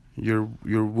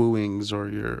wooings or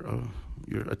your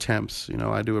attempts.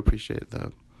 I do appreciate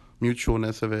the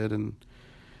mutualness of it, and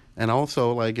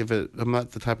also, like, I'm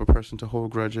not the type of person to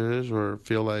hold grudges or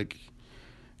feel like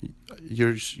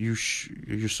you're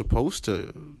supposed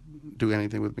to do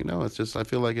anything with me. No, it's just I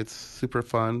feel like it's super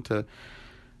fun to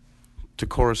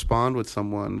correspond with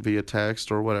someone via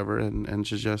text or whatever, and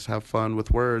to just have fun with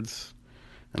words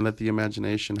and let the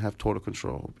imagination have total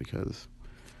control, because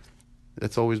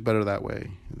it's always better that way.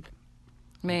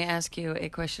 May I ask you a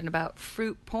question about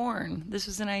fruit porn? This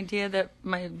was an idea that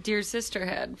my dear sister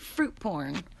had. Fruit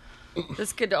porn.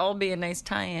 This could all be a nice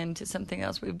tie-in to something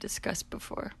else we've discussed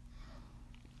before.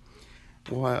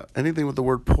 Well, anything with the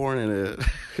word porn in it,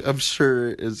 I'm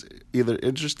sure is either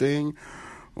interesting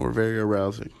or very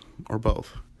arousing, or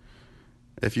both.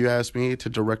 If you asked me to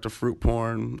direct a fruit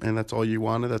porn and that's all you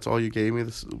wanted, that's all you gave me,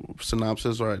 the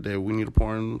synopsis, all right, Dave, we need a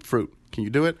porn fruit. Can you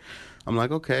do it? I'm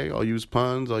like, okay, I'll use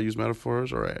puns, I'll use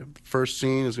metaphors. All right, first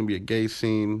scene is going to be a gay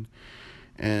scene,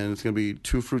 and it's going to be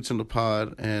 2 fruits in the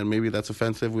pod, and maybe that's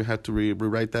offensive. We have to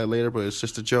rewrite that later, but it's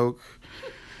just a joke.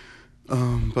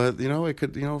 But, it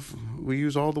could, we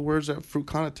use all the words that fruit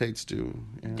connotates to.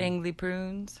 Dangly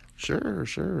prunes. Sure.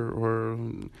 Or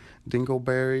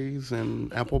dingleberries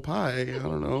and apple pie. I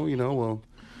don't know, well,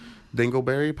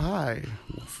 dingleberry pie.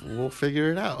 We'll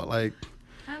figure it out. Like,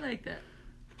 I like that.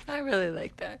 I really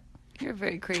like that. You're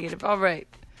very creative. All right.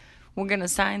 We're going to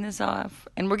sign this off,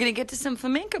 and we're going to get to some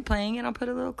flamenco playing, and I'll put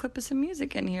a little clip of some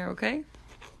music in here, okay?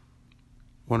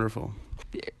 Wonderful.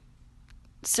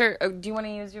 Sir, do you want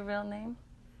to use your real name?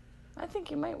 I think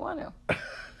you might want to.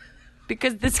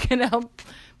 Because this can help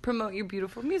promote your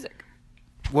beautiful music.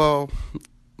 Well,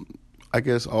 I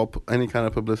guess any kind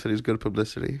of publicity is good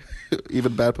publicity,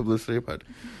 even bad publicity. But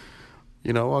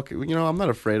I'm not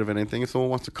afraid of anything. If someone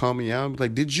wants to call me out and be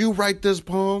like, "Did you write this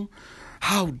poem?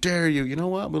 How dare you?" You know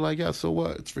what? I'll be like, "Yeah, so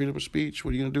what? It's freedom of speech.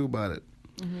 What are you gonna do about it?"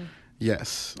 Mm-hmm.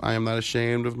 Yes, I am not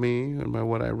ashamed of me and by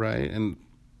what I write, and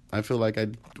I feel like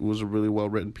it was a really well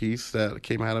written piece that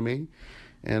came out of me,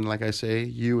 and like I say,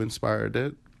 you inspired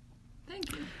it.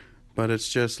 Thank you. But it's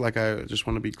just like, I just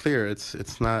want to be clear.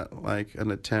 It's not like an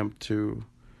attempt to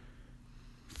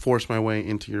force my way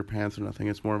into your pants or nothing.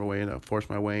 It's more of a way to force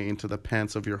my way into the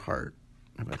pants of your heart,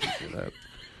 if I can say that.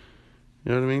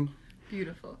 You know what I mean?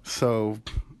 Beautiful. So,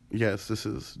 yes, this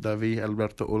is David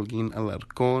Alberto Holguin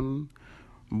Alarcón,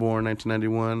 born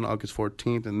 1991, August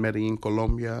 14th in Medellin,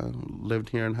 Colombia. Lived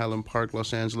here in Highland Park,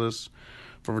 Los Angeles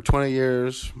for over 20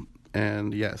 years.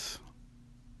 And yes,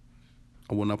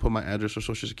 I will not put my address or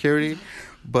social security,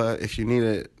 but if you need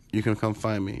it, you can come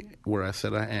find me where I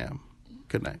said I am.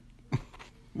 Good night.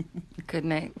 Good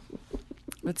night.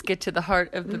 Let's get to the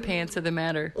heart of the pants of the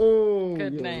matter. Oh,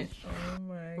 good night. Oh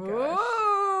my gosh.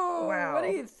 Whoa! Wow. What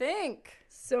do you think?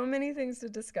 So many things to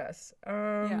discuss.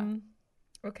 Yeah.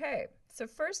 Okay. So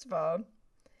first of all,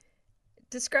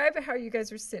 describe how you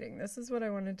guys were sitting. This is what I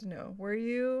wanted to know. Were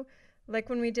you, like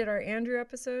when we did our Andrew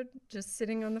episode, just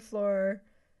sitting on the floor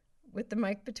with the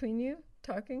mic between you,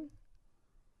 talking?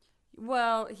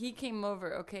 Well, he came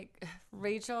over. Okay,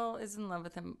 Rachel is in love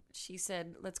with him. She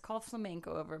said, let's call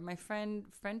flamenco over. My friend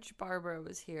French Barbara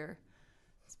was here.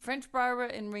 French Barbara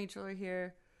and Rachel are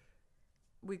here.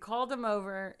 We called him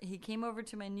over. He came over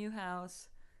to my new house.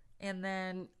 And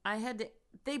then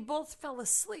they both fell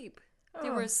asleep. They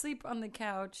were asleep on the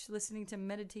couch listening to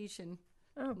meditation.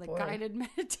 Oh, like boy. Guided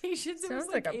meditations. Sounds It was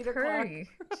like a 8 party.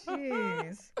 o'clock.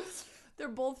 Jeez. They're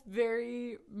both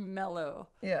very mellow.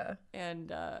 Yeah.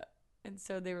 And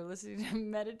so they were listening to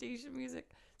meditation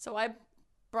music. So I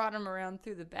brought him around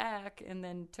through the back and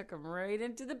then took him right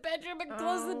into the bedroom and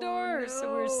closed the door. No.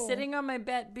 So we were sitting on my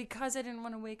bed because I didn't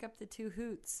want to wake up the 2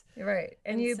 hoots. Right.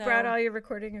 And you brought all your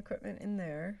recording equipment in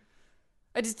there.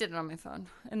 I just did it on my phone.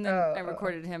 And then I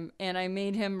recorded him. And I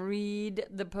made him read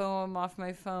the poem off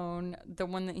my phone, the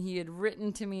one that he had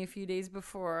written to me a few days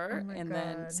before. Oh my and God.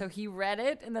 then so he read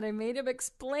it, and then I made him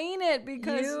explain it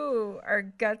because You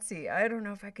are gutsy. I don't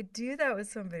know if I could do that with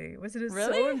somebody. Was it so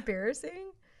Really?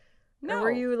 embarrassing? No. Or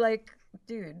were you like,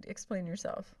 dude, explain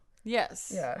yourself? Yes.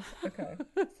 Yeah. Okay.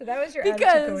 So that was your Because-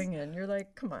 attitude going in. You're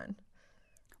like, come on.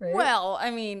 Right? Well,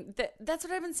 I mean, that's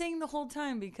what I've been saying the whole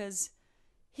time because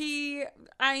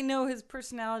I know his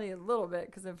personality a little bit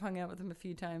because I've hung out with him a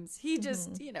few times. He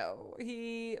just, he's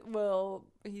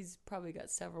probably got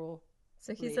several.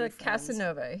 So he's lady like friends.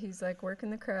 Casanova. He's like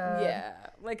working the crowd. Yeah,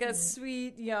 like a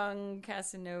sweet young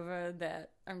Casanova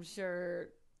that I'm sure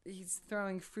he's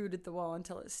throwing fruit at the wall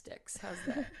until it sticks. How's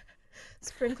that?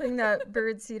 Sprinkling that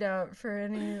bird seed out for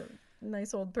any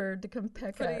nice old bird to come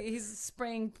peck at. He's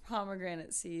spraying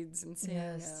pomegranate seeds and seeing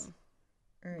Yes.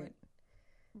 All right.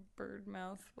 bird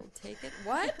mouth will take it.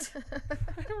 What?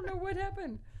 I don't know what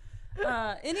happened.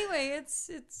 Anyway, it's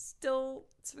still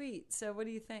sweet. So what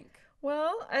do you think?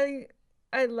 Well, I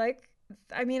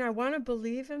mean, I want to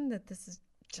believe him that this is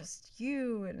just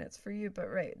you and it's for you, but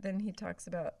then he talks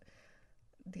about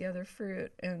the other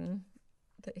fruit and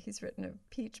that he's written a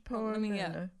peach poem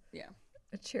and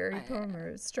a cherry poem or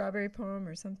a strawberry poem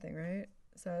or something, right?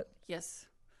 Is that? Yes.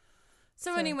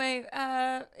 So anyway,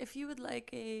 if you would like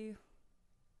a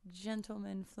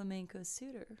gentleman flamenco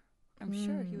suitor, I'm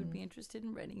sure he would be interested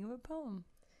in writing you a poem.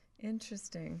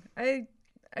 Interesting. I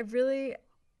really,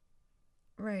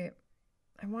 right.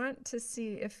 I want to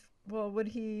see if, would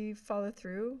he follow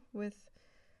through with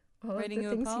all writing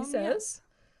of the things a poem? he says? Yes.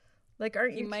 Like,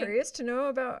 aren't you curious to know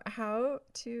about how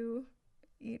to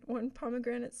eat one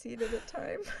pomegranate seed at a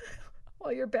time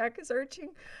while your back is arching?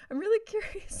 I'm really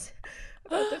curious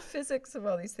about the physics of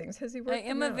all these things. Has he worked I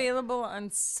am them out? available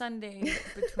on Sunday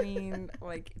between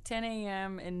like 10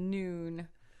 a.m. and noon.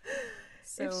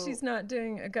 So if she's not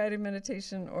doing a guided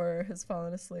meditation or has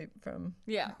fallen asleep from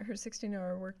her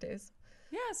 16-hour work days.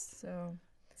 Yes. So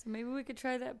maybe we could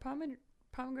try that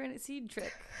pomegranate seed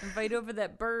trick. Invite over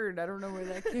that bird. I don't know where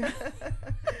that came from.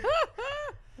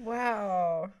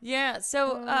 Wow. Yeah.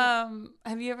 So,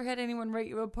 have you ever had anyone write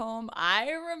you a poem?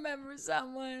 I remember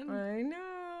someone.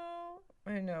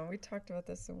 I know. We talked about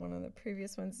this in one of the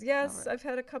previous ones. Yes, I've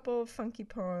had a couple of funky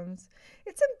poems.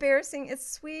 It's embarrassing. It's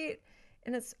sweet,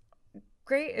 and it's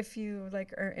great if you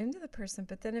like are into the person.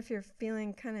 But then if you're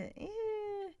feeling kind of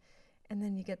and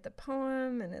then you get the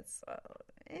poem, and it's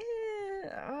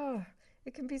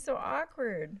it can be so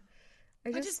awkward.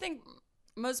 I just think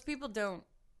most people don't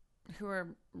who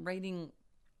are writing.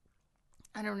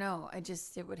 I don't know.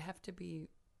 It would have to be.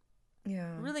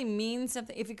 Yeah. Really means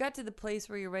something. If you got to the place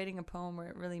where you're writing a poem where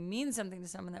it really means something to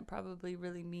someone, that probably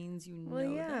really means you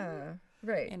know them.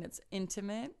 Right. And it's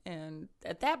intimate, and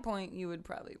at that point, you would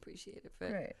probably appreciate it.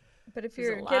 But But if there's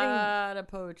you're a getting lot of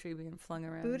poetry being flung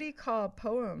around, booty call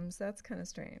poems, that's kind of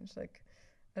strange. Like,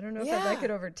 I don't know if I'd like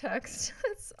it over text.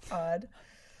 That's odd.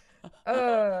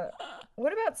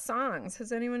 What about songs?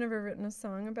 Has anyone ever written a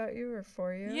song about you or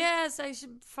for you? Yes, I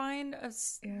should find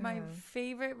my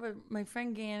favorite. My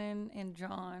friend Gannon and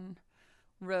John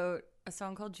wrote a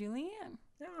song called Julianne.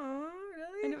 Oh,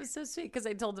 really? And it was so sweet because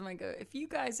I told them, I go, if you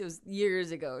guys, it was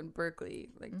years ago in Berkeley,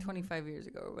 like 25 years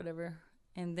ago or whatever,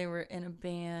 and they were in a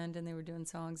band and they were doing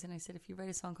songs, and I said, if you write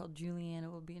a song called Julianne,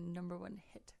 it will be a #1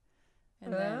 hit.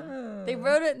 And then they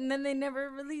wrote it, and then they never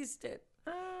released it.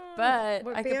 But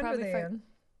what I band could probably were they in?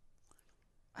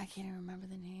 I can't even remember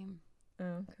the name.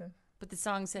 Oh, okay. But the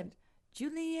song said,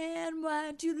 Julianne,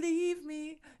 why'd you leave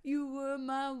me? You were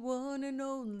my one and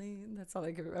only. That's all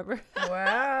I can remember.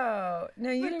 Wow. Now,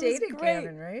 you dated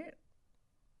Gannon, right?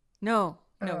 No,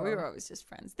 we were always just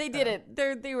friends. They did it.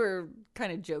 They were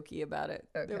kind of jokey about it.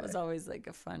 Okay. It was always like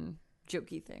a fun,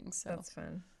 jokey thing. So that's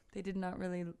fun. They did not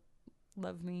really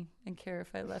love me and care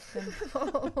if I left them.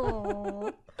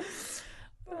 Oh.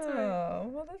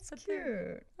 Well, that's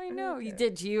cute. I know. Okay.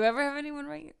 Did you ever have anyone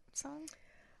write songs?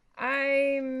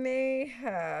 I may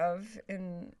have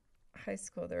in high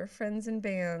school. There were friends in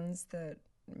bands that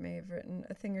may have written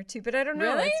a thing or two, but I don't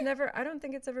know. Really? I don't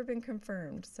think it's ever been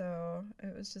confirmed. So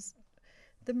it was just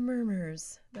the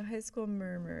murmurs, the high school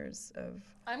murmurs of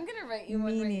I'm going to write you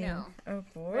one right now. Oh,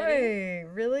 boy. Ready?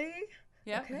 Really?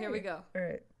 Yeah, okay. Here we go. All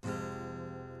right.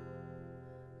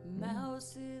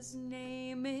 Mouse's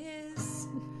name is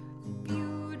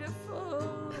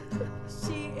beautiful.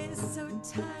 She is so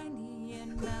tiny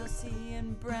and mousy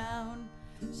and brown.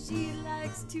 She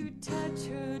likes to touch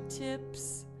her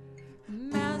tips.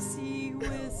 Mousy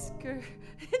whisker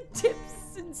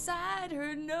tips inside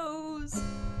her nose.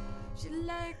 She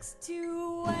likes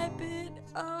to wipe it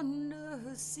under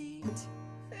her seat.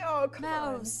 Oh, come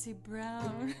Mousy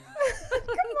brown.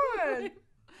 Come on.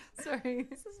 Sorry.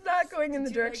 This is not going in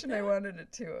the direction I wanted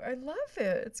it to. I love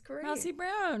it. It's great. Mousy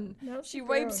Brown. Mousy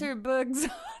wipes her bugs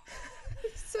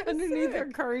so underneath her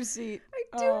sick. car seat.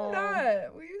 I do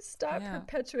not. Will you stop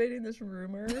perpetuating this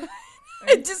rumor?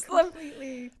 I just love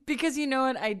because you know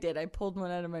what I did. I pulled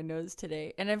one out of my nose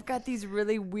today, and I've got these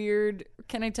really weird.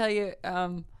 Can I tell you?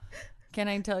 Can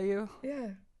I tell you?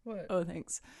 Yeah. What? Oh,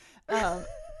 thanks.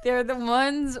 They're the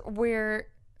ones where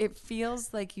it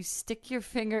feels like you stick your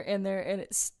finger in there and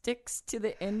it sticks to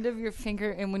the end of your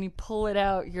finger, and when you pull it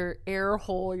out, your air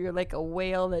hole, you're like a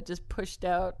whale that just pushed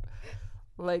out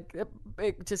Like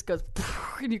it just goes,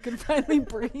 and you can finally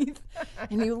breathe.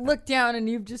 And you look down, and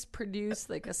you've just produced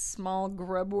like a small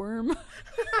grub worm.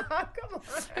 Come on.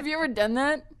 Have you ever done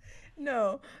that?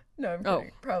 No, I'm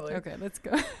kidding. Probably. Okay, let's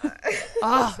go.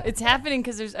 Oh, it's happening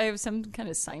because I have some kind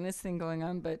of sinus thing going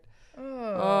on, but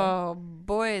oh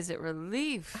boy, is it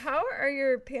relief. How are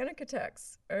your panic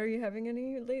attacks? Are you having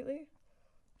any lately?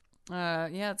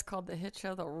 Yeah, it's called the hit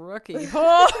show, The Rookie.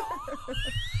 Oh!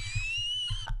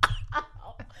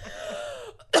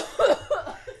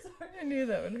 I knew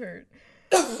that would hurt.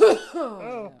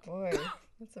 Oh boy,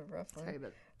 that's a rough one. Sorry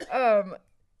about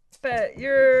But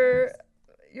you're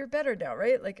better now,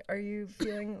 right? Like, are you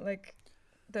feeling like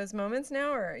those moments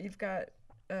now, or you've got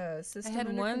system? I had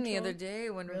under one the control? other day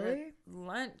when we were at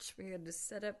lunch. We had to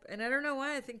set up, and I don't know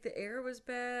why. I think the air was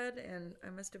bad, and I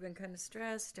must have been kind of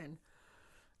stressed. And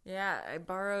yeah, I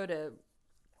borrowed a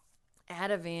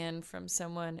Ativan from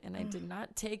someone, and I did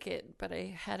not take it, but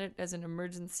I had it as an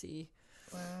emergency.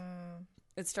 Wow.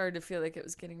 It started to feel like it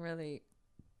was getting really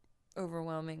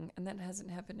overwhelming, and that hasn't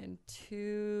happened in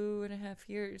 2.5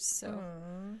 years. So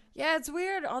yeah, it's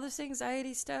weird, all this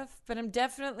anxiety stuff, but I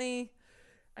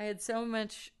had so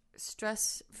much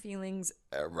stress feelings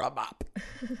at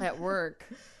work.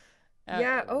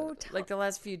 Yeah. Like the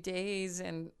last few days,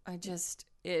 and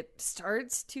it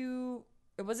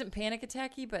wasn't panic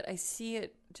attacky, but I see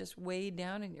it just way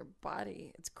down in your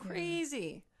body. It's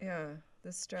crazy. Yeah.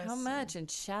 The stress. How much?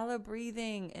 And shallow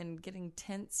breathing and getting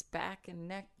tense back and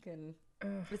neck. And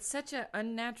it's such an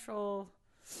unnatural.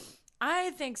 I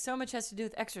think so much has to do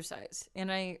with exercise. And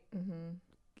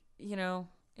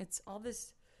it's all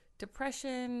this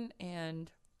depression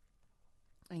and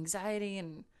anxiety.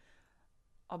 And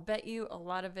I'll bet you a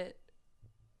lot of it,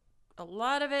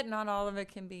 not all of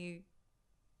it, can be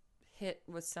hit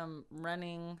with some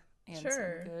running and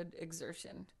some good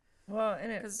exertion. Well,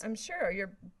 and I'm sure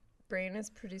your brain is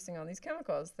producing all these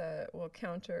chemicals that will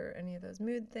counter any of those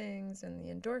mood things, and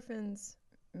the endorphins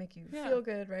make you feel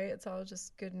good, right? It's all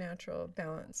just good natural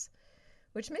balance,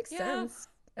 which makes sense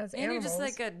as and animals.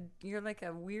 You're like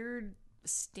a weird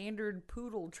standard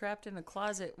poodle trapped in a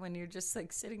closet when you're just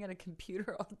like sitting at a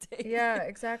computer all day. Yeah,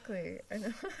 exactly. I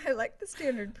know. I like the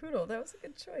standard poodle. That was a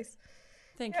good choice.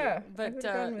 Thank you. But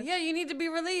you need to be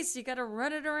released. You got to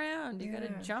run it around. You got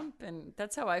to jump, and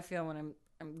that's how I feel when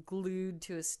I'm glued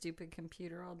to a stupid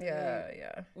computer all day.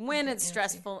 Yeah. When it's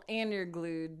stressful and you're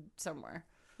glued somewhere.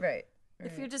 Right.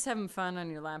 If you're just having fun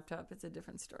on your laptop, it's a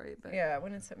different story. But yeah,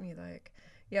 when it's something you like.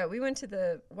 Yeah, we went to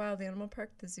the Wild Animal Park,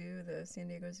 the zoo, the San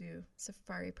Diego Zoo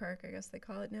Safari Park, I guess they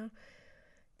call it now,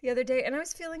 the other day. And I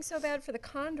was feeling so bad for the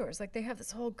condors. Like, they have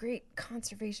this whole great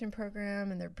conservation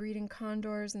program, and they're breeding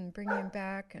condors and bringing them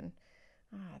back. And,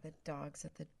 the dog's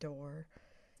at the door.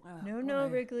 No,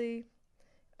 Wrigley.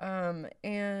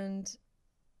 And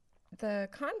the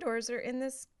condors are in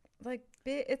this, like,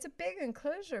 it's a big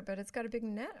enclosure, but it's got a big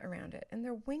net around it. And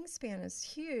their wingspan is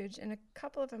huge. And a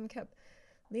couple of them kept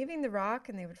leaving the rock,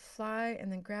 and they would fly and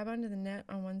then grab onto the net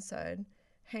on one side,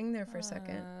 hang there for a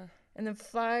second, and then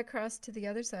fly across to the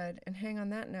other side and hang on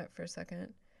that net for a second,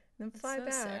 and then fly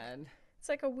back. Sad. It's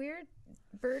like a weird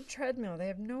bird treadmill. They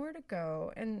have nowhere to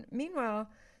go. And meanwhile,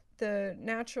 the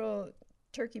natural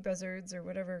turkey buzzards, or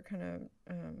whatever kind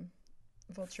of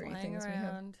vulture-y things we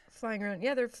have, flying around.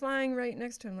 Yeah, they're flying right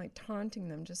next to them, like taunting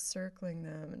them, just circling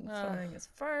them and flying as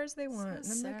far as they want.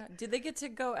 So sad. Like, do they get to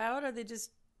go out? Are they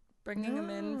just bringing them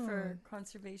in for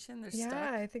conservation? They're stuck?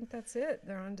 Yeah, I think that's it.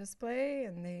 They're on display,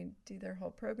 and they do their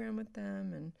whole program with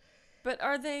them. But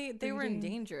are they were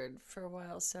endangered for a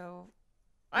while, so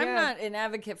I'm not an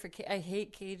advocate for I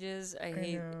hate cages. I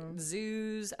hate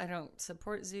zoos. I don't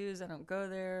support zoos. I don't go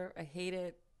there. I hate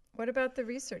it. What about the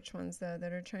research ones, though,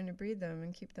 that are trying to breed them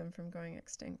and keep them from going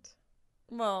extinct?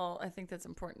 Well, I think that's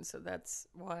important, so that's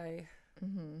why.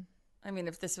 I mean,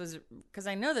 if this was, because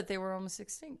I know that they were almost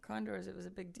extinct, condors. It was a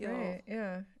big deal. Right.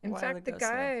 Yeah. In fact, the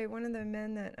guy, one of the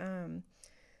men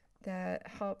that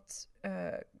helped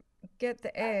get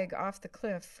the egg off the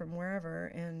cliff from wherever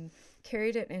and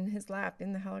carried it in his lap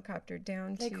in the helicopter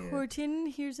down to Horton.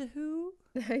 Here's a who.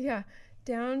 Yeah,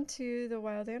 down to the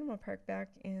Wild Animal Park back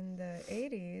in the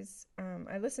 80s.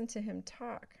 I listened to him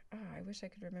talk. I wish I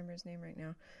could remember his name right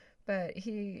now, but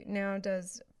he now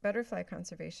does butterfly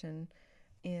conservation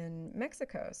in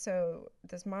Mexico. So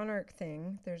this monarch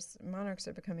thing, monarchs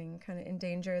are becoming kind of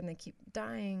endangered, and they keep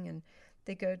dying, and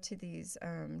they go to these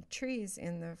trees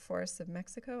in the forests of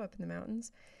Mexico up in the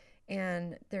mountains,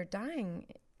 and they're dying,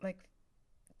 like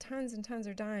tons and tons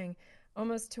are dying,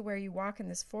 almost to where you walk in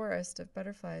this forest of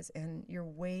butterflies and you're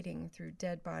wading through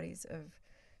dead bodies of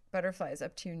butterflies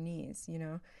up to your knees,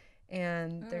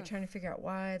 and they're trying to figure out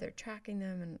why. They're tracking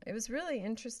them, and it was really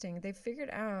interesting. They figured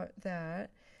out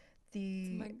that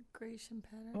the migration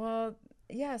pattern. Well,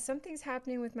 yeah, something's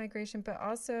happening with migration, but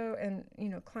also, and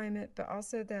climate, but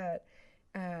also that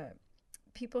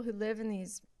people who live in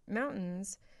these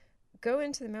mountains go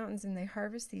into the mountains and they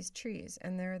harvest these trees,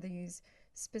 and there are these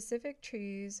specific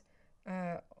trees,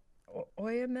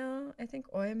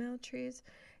 oyamel trees,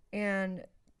 and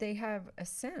they have a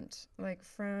scent, like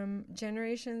from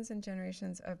generations and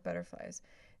generations of butterflies,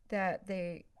 that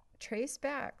they trace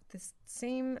back. This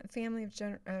same family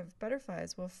of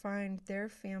butterflies will find their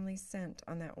family scent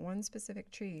on that one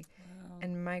specific tree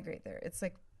and migrate there. It's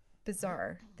like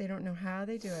bizarre. They don't know how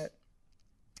they do it,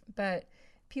 but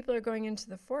people are going into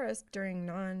the forest during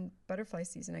non-butterfly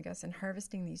season, I guess, and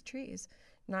harvesting these trees,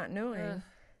 not knowing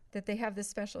that they have this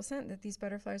special scent that these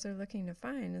butterflies are looking to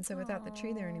find. And so without the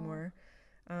tree there anymore,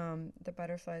 the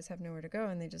butterflies have nowhere to go,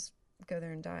 and they just go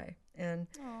there and die. And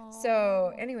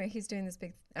so anyway, he's doing this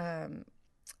big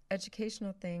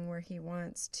educational thing where he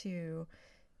wants to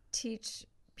teach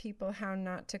people how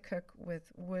not to cook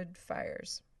with wood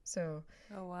fires. So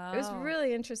it was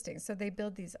really interesting. So they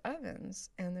build these ovens,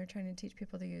 and they're trying to teach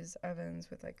people to use ovens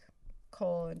with like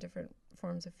coal and different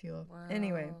forms of fuel.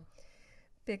 Anyway,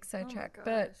 big sidetrack.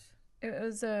 But it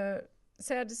was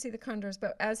sad to see the condors.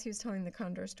 But as he was telling the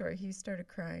condor story, he started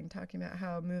crying, talking about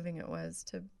how moving it was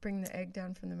to bring the egg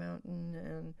down from the mountain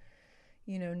and,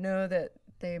 know that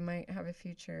they might have a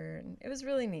future. And it was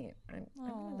really neat. I'm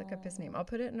going to look up his name. I'll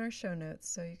put it in our show notes,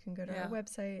 so you can go to our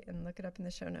website and look it up in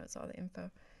the show notes, all the info.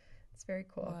 It's very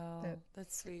cool. Wow,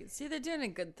 that's sweet. See, they're doing a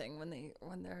good thing when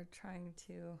they're trying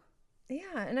to.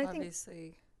 Yeah, and I obviously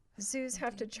think zoos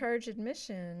have to charge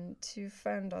admission to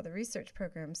fund all the research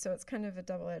programs, so it's kind of a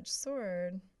double-edged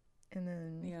sword. And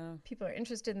then people are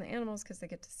interested in the animals because they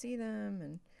get to see them,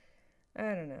 and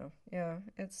I don't know. Yeah,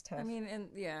 it's tough. I mean,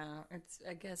 it's,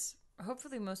 I guess,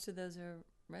 hopefully most of those are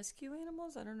rescue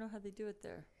animals. I don't know how they do it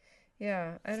there.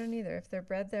 Yeah, I don't either, if they're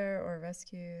bred there or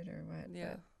rescued or what. Yeah.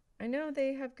 But I know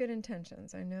they have good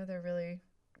intentions. I know they're really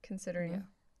considering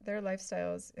their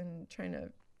lifestyles and trying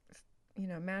to,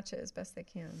 match it as best they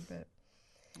can. But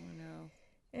I know.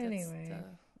 Anyway,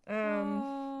 So,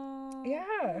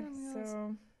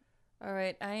 all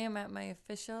right, I am at my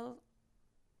official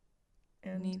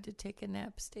need to take a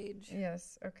nap stage.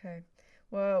 Yes. Okay.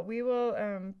 Well, we will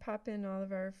pop in all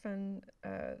of our fun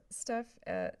stuff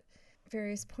at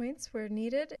various points where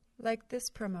needed, like this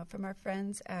promo from our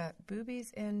friends at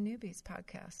Boobies and Newbies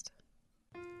podcast.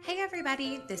 Hey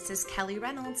everybody, this is Kelly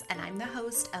Reynolds, and I'm the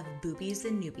host of Boobies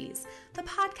and Newbies, the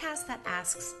podcast that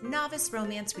asks novice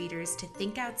romance readers to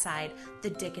think outside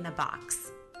the dick in a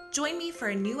box. Join me for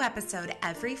a new episode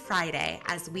every Friday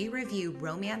as we review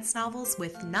romance novels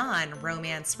with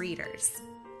non-romance readers.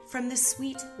 From the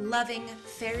sweet, loving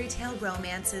fairy tale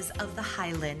romances of the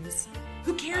Highlands.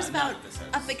 Who cares about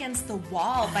up against the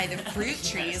wall by the fruit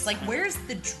trees? Like, where's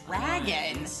the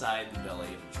dragon? Inside the belly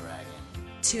of a dragon.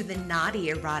 To the naughty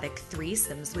erotic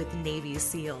threesomes with Navy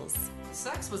SEALs.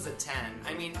 Sex was a 10.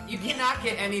 I mean, you cannot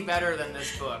get any better than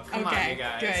this book. Come on, you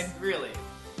guys. Good. Really.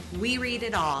 We read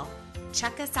it all.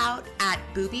 Check us out at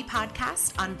Booby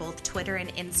Podcast on both Twitter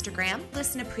and Instagram.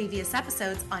 Listen to previous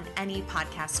episodes on any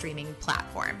podcast streaming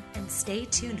platform. And stay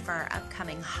tuned for our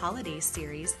upcoming holiday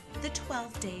series, The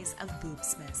 12 Days of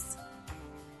Boobsmas.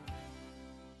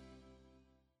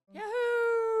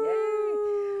 Yahoo!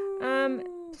 Yay!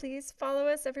 Please follow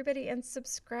us, everybody, and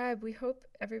subscribe. We hope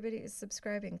everybody is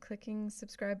subscribing, clicking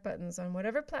subscribe buttons on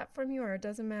whatever platform you are. It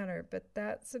doesn't matter, but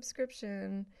that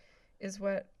subscription is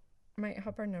what might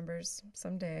help our numbers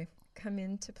someday come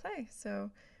into play. So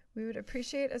we would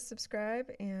appreciate a subscribe,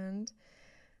 and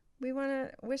we want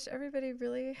to wish everybody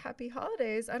really happy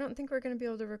holidays. I don't think we're going to be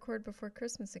able to record before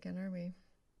Christmas again, are we?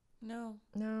 No,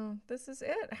 this is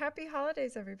it. Happy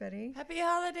holidays, everybody. Happy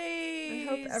holidays. I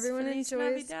hope everyone Feliz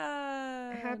enjoys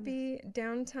Navidad. happy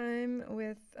downtime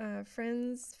with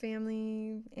friends,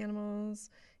 family, animals,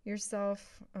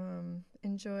 yourself.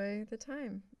 Enjoy the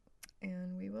time,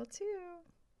 and we will too.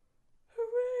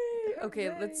 Hooray! Okay,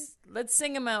 Hooray. let's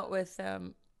sing them out with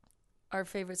our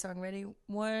favorite song. Ready?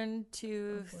 1,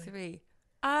 2, 3.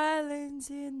 Islands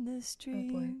in the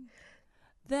stream.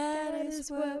 That is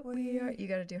what we are. You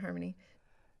got to do harmony.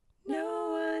 No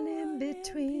one in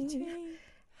between.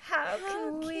 How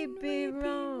can we be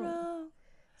wrong?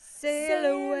 Sail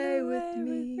away with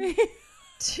me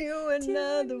to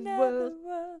another world.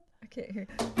 I can't hear.